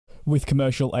with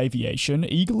commercial aviation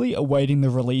eagerly awaiting the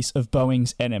release of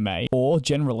Boeing's NMA, or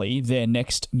generally their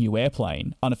next new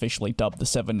airplane, unofficially dubbed the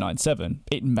 797,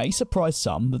 it may surprise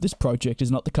some that this project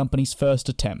is not the company's first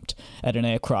attempt at an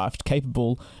aircraft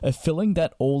capable of filling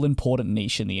that all-important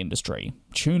niche in the industry.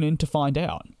 Tune in to find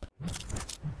out.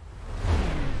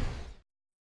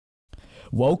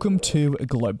 Welcome to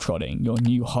GlobeTrotting, your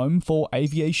new home for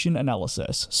aviation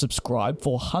analysis. Subscribe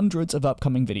for hundreds of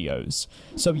upcoming videos.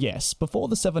 So yes, before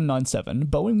the 797,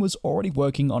 Boeing was already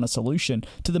working on a solution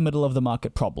to the middle of the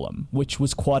market problem, which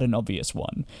was quite an obvious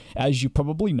one. As you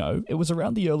probably know, it was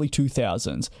around the early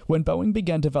 2000s when Boeing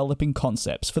began developing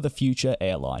concepts for the future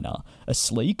airliner, a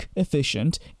sleek,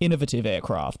 efficient, innovative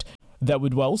aircraft that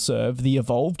would well serve the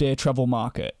evolved air travel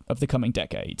market of the coming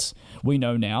decades. We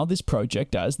know now this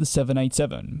project as the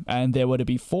 787, and there were to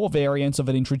be 4 variants of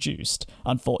it introduced.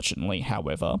 Unfortunately,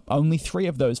 however, only 3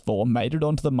 of those 4 made it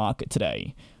onto the market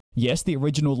today. Yes, the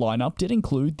original lineup did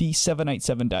include the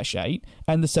 787-8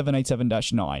 and the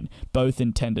 787-9, both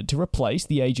intended to replace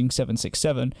the aging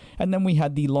 767, and then we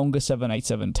had the longer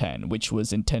 787-10, which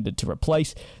was intended to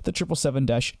replace the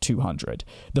 777-200.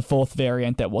 The 4th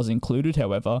variant that was included,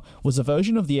 however, was a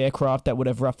version of the aircraft that would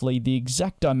have roughly the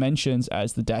exact dimensions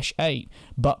as the -8,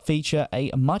 but feature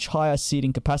a much higher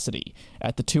seating capacity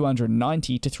at the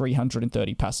 290 to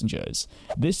 330 passengers.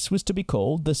 This was to be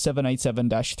called the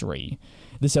 787-3.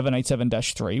 The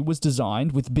 787-3 was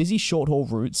designed with busy short-haul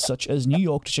routes such as New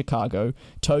York to Chicago,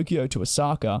 Tokyo to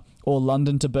Osaka, or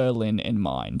London to Berlin in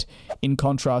mind, in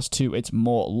contrast to its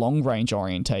more long-range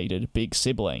orientated big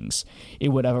siblings. It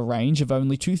would have a range of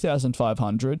only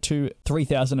 2,500 to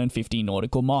 3,050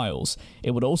 nautical miles.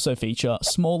 It would also feature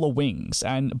smaller wings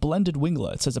and blended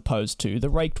winglets as opposed to the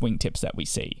raked wingtips that we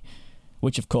see,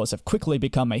 which of course have quickly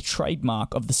become a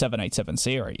trademark of the 787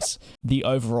 series. The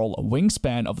overall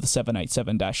wingspan of the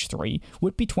 787-3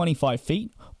 would be 25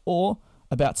 feet, or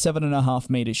about 7.5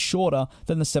 meters shorter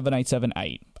than the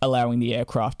 787-8, allowing the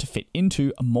aircraft to fit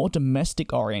into more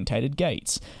domestic-orientated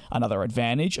gates, another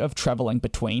advantage of traveling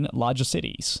between larger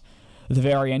cities. The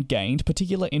variant gained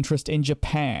particular interest in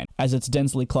Japan, as its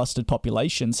densely clustered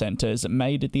population centers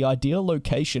made it the ideal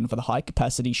location for the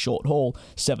high-capacity short-haul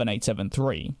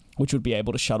 787-3, which would be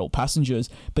able to shuttle passengers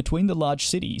between the large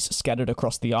cities scattered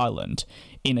across the island.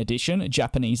 In addition,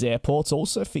 Japanese airports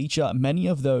also feature many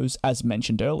of those, as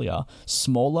mentioned earlier,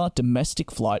 smaller domestic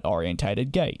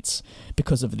flight-orientated gates.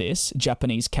 Because of this,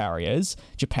 Japanese carriers,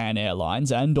 Japan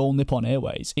Airlines and All Nippon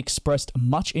Airways expressed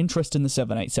much interest in the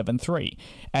 787-3,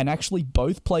 and actually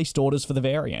both placed orders for the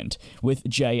variant, with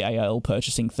JAL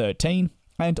purchasing 13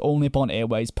 and All Nippon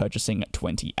Airways purchasing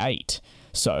 28.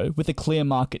 So, with a clear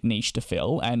market niche to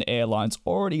fill and airlines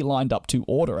already lined up to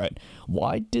order it,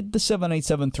 why did the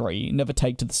 787-3 never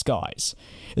take to the skies?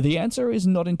 The answer is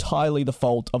not entirely the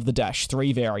fault of the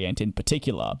 -3 variant in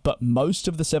particular, but most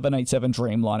of the 787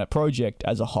 Dreamliner project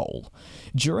as a whole.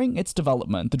 During its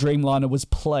development, the Dreamliner was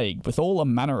plagued with all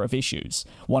manner of issues.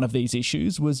 One of these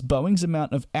issues was Boeing's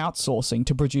amount of outsourcing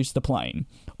to produce the plane.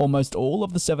 Almost all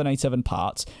of the 787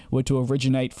 parts were to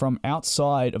originate from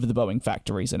outside of the Boeing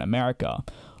factories in America.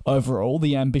 Overall,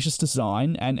 the ambitious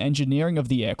design and engineering of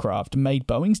the aircraft made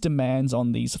Boeing's demands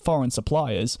on these foreign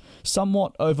suppliers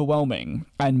somewhat overwhelming,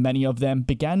 and many of them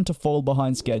began to fall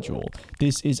behind schedule.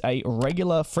 This is a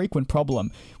frequent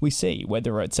problem we see,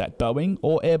 whether it's at Boeing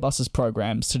or Airbus's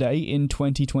programs today in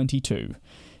 2022.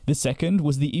 The second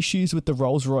was the issues with the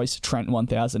Rolls-Royce Trent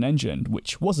 1000 engine,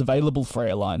 which was available for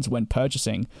airlines when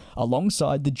purchasing,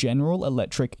 alongside the General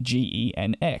Electric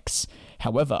GE-NX.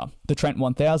 However, the Trent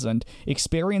 1000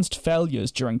 experienced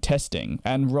failures during testing,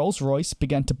 and Rolls-Royce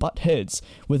began to butt heads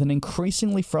with an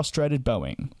increasingly frustrated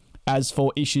Boeing. As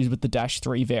for issues with the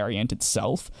 -3 variant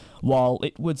itself, while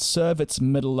it would serve its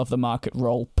middle-of-the-market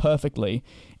role perfectly,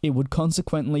 it would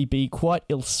consequently be quite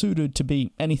ill-suited to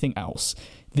be anything else.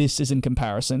 This is in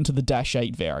comparison to the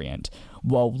 -8 variant.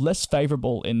 While less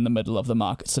favourable in the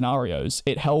middle-of-the-market scenarios,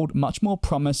 it held much more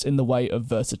promise in the way of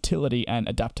versatility and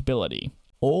adaptability.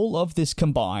 All of this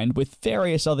combined with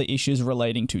various other issues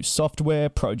relating to software,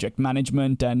 project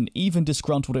management, and even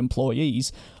disgruntled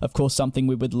employees, of course something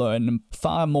we would learn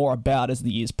far more about as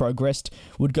the years progressed,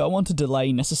 would go on to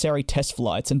delay necessary test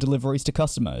flights and deliveries to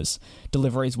customers.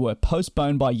 Deliveries were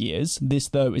postponed by years. This,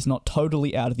 though, is not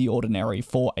totally out of the ordinary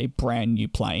for a brand new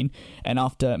plane, and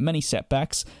after many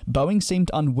setbacks, Boeing seemed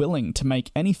unwilling to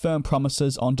make any firm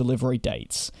promises on delivery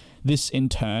dates. This, in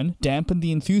turn, dampened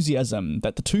the enthusiasm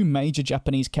that the two major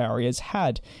Japanese carriers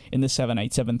had in the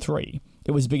 787-3.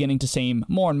 it was beginning to seem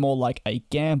more and more like a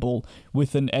gamble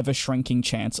with an ever-shrinking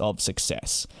chance of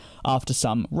success. After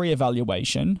some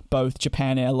re-evaluation, both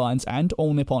Japan Airlines and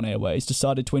All Nippon Airways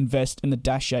decided to invest in the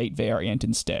Dash 8 variant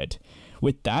instead.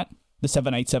 With that, the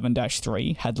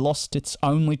 787-3 had lost its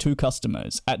only two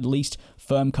customers, at least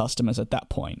firm customers at that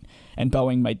point, and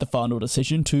Boeing made the final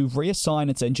decision to reassign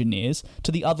its engineers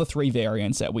to the other three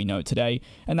variants that we know today,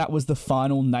 and that was the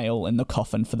final nail in the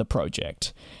coffin for the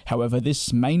project. However,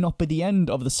 this may not be the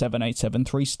end of the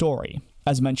 787-3 story.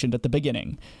 As mentioned at the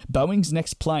beginning, Boeing's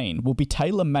next plane will be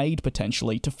tailor-made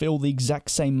potentially to fill the exact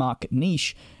same market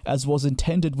niche as was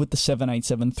intended with the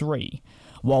 787-3.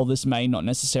 While this may not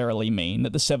necessarily mean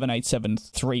that the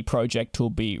 787-3 project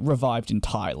will be revived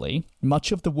entirely,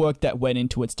 much of the work that went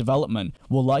into its development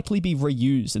will likely be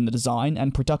reused in the design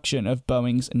and production of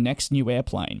Boeing's next new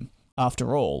airplane.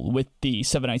 After all, with the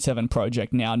 787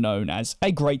 project now known as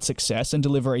a great success and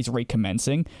deliveries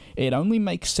recommencing, it only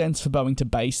makes sense for Boeing to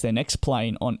base their next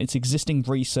plane on its existing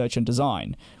research and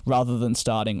design, rather than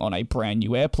starting on a brand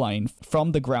new airplane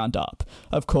from the ground up.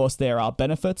 Of course, there are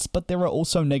benefits, but there are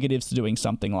also negatives to doing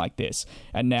something like this,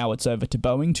 and now it's over to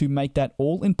Boeing to make that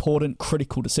all-important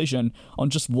critical decision on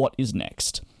just what is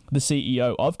next. The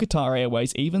CEO of Qatar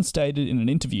Airways even stated in an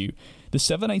interview, the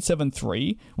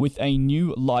 787-3 with a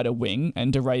new lighter wing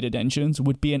and derated engines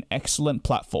would be an excellent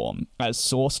platform, as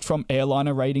sourced from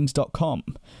airlinerratings.com.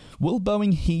 Will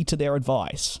Boeing heed to their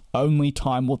advice? Only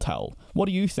time will tell. What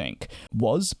do you think?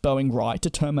 Was Boeing right to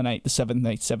terminate the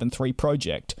 787-3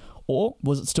 project? Or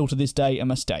was it still to this day a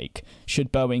mistake?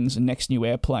 Should Boeing's next new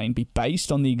airplane be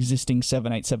based on the existing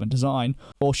 787 design,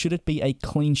 or should it be a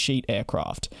clean sheet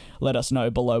aircraft? Let us know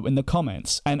below in the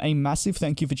comments, and a massive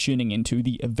thank you for tuning into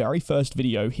the very first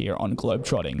video here on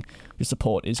GlobeTrotting. Your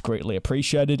support is greatly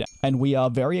appreciated, and we are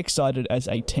very excited as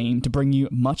a team to bring you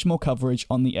much more coverage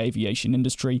on the aviation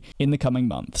industry in the coming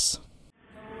months.